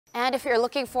And if you're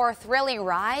looking for thrilling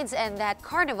rides and that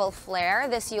carnival flair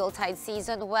this Yuletide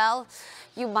season, well,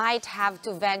 you might have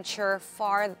to venture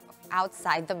far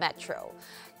outside the metro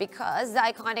because the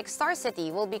iconic Star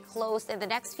City will be closed in the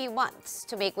next few months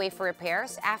to make way for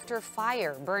repairs after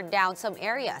fire burned down some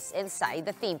areas inside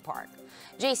the theme park.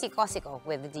 JC Cosico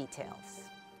with the details.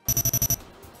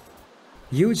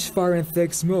 Huge fire and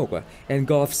thick smoke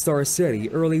engulfed Star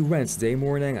City early Wednesday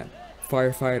morning.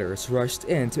 Firefighters rushed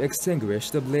in to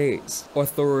extinguish the blaze.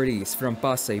 Authorities from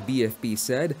Pasay BFP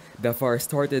said the fire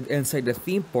started inside the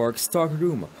theme park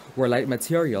stockroom, where light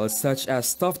materials such as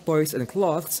stuffed toys and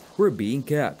cloths were being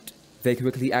kept. They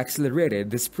quickly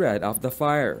accelerated the spread of the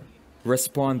fire.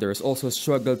 Responders also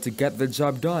struggled to get the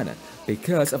job done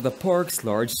because of the park's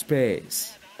large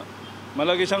space.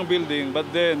 Malaki siyang building,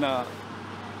 but then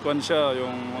kuwan siya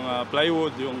yung mga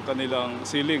plywood, yung kanilang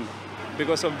ceiling.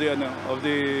 Because of the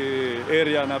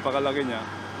area, napakalaki niya.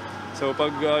 So pag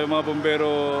yung mga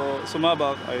bumbero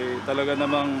sumabak ay talaga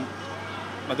namang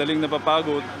madaling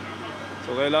napapagod.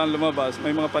 So kailangan lumabas,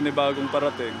 may mga panibagong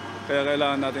parating. Kaya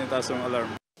kailangan natin itaas yung alarm.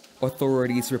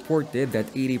 Authorities reported that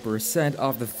 80%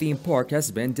 of the theme park has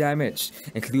been damaged,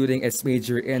 including its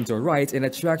major indoor rides and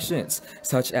attractions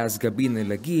such as Gabi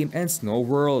ng Lagim and Snow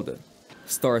World.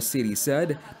 Star City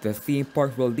said the theme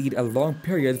park will need a long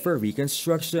period for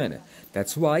reconstruction.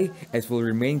 That's why it will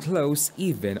remain closed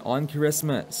even on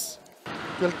Christmas.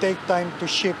 It will take time to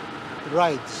ship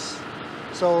rides.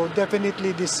 So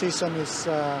definitely this season is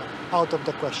out of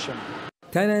the question.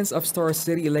 Tenants of Star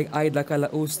City like Aida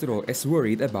Calaustro is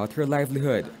worried about her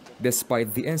livelihood.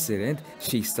 Despite the incident,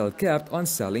 she still kept on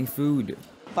selling food.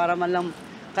 Para man lang,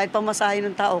 kahit pamasahe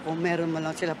ng tao kung meron man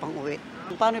lang sila pang uwi.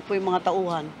 Paano po yung mga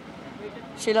tauhan?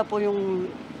 Sila po yung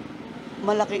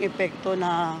malaking epekto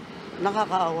na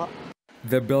nakakaawa.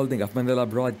 The building of Manila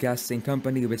Broadcasting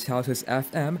Company, which houses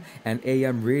FM and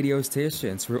AM radio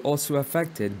stations, were also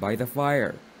affected by the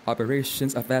fire.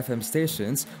 Operations of FM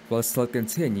stations will still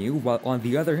continue, while on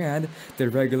the other hand, the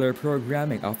regular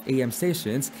programming of AM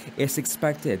stations is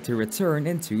expected to return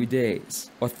in 2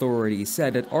 days. Authorities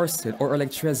said that arson or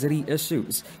electricity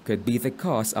issues could be the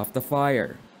cause of the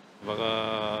fire. Baka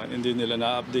hindi nila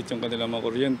na-update yung kanilang mga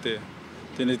kuryente.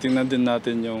 Tinitingnan din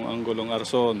natin yung anggulong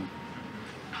arson.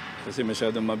 Kasi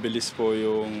masyadong mabilis po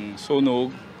yung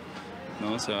sunog,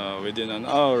 no? Sa within an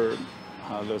hour,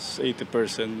 halos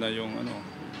 80% na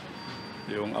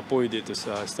yung apoy dito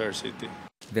sa Star City.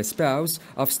 The spouse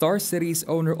of Star City's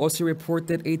owner also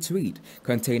reported a tweet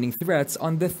containing threats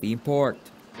on the theme park.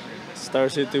 Star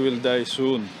City will die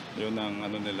soon. Yun ang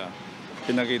nila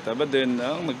pinakita. But then,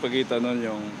 ang nagpakita nun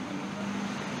yung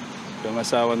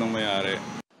asawa ng may-ari.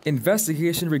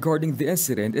 Investigation regarding the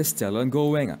incident is still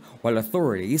ongoing, while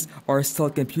authorities are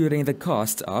still computing the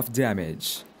cost of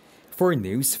damage. For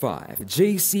News 5,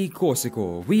 JC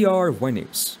Cosico, we are One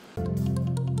News.